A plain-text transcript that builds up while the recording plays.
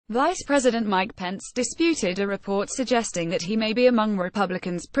Vice President Mike Pence disputed a report suggesting that he may be among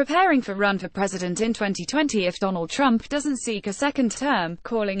Republicans preparing for run for president in 2020 if Donald Trump doesn't seek a second term,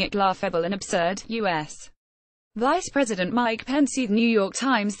 calling it laughable and absurd. U.S. Vice President Mike Pence. The New York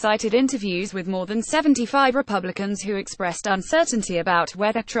Times cited interviews with more than 75 Republicans who expressed uncertainty about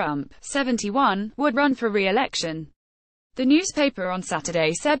whether Trump, 71, would run for re-election. The newspaper on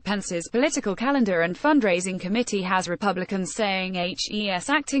Saturday said Pence's political calendar and fundraising committee has Republicans saying he's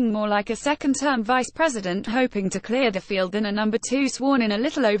acting more like a second-term vice president hoping to clear the field than a number two sworn in a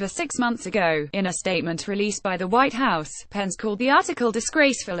little over 6 months ago. In a statement released by the White House, Pence called the article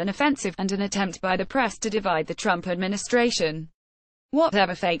disgraceful and offensive, and an attempt by the press to divide the Trump administration.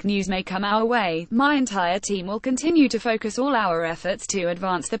 Whatever fake news may come our way, my entire team will continue to focus all our efforts to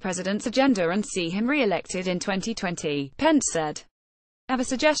advance the president's agenda and see him re-elected in 2020, Pence said. A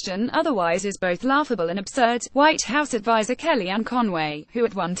suggestion otherwise is both laughable and absurd. White House advisor Kellyanne Conway, who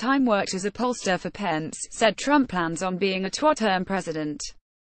at one time worked as a pollster for Pence, said Trump plans on being a two-term president.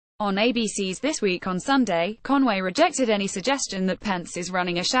 On ABC's This Week on Sunday, Conway rejected any suggestion that Pence is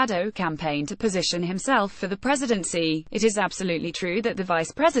running a shadow campaign to position himself for the presidency. It is absolutely true that the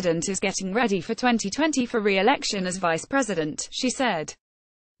vice president is getting ready for 2020 for re-election as vice president, she said.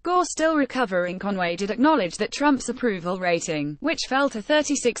 Gore still recovering. Conway did acknowledge that Trump's approval rating, which fell to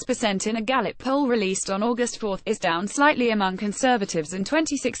 36% in a Gallup poll released on August 4, is down slightly among conservatives and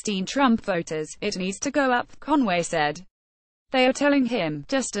 2016 Trump voters. It needs to go up, Conway said. They are telling him,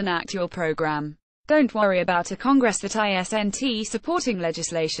 just enact your program. Don't worry about a Congress that isn't supporting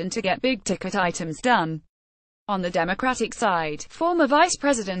legislation to get big-ticket items done. On the Democratic side, former Vice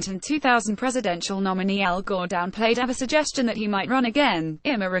President and 2000 presidential nominee Al Gore downplayed a suggestion that he might run again.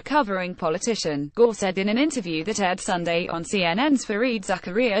 I'm a recovering politician, Gore said in an interview that aired Sunday on CNN's Fareed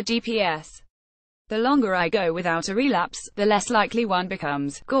Zakaria GPS. The longer I go without a relapse, the less likely one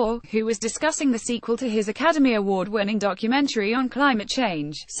becomes, Gore, who was discussing the sequel to his Academy Award-winning documentary on climate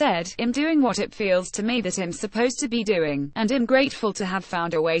change, said, I'm doing what it feels to me that I'm supposed to be doing, and I'm grateful to have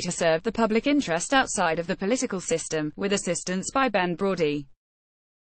found a way to serve the public interest outside of the political system, with assistance by Ben Brody.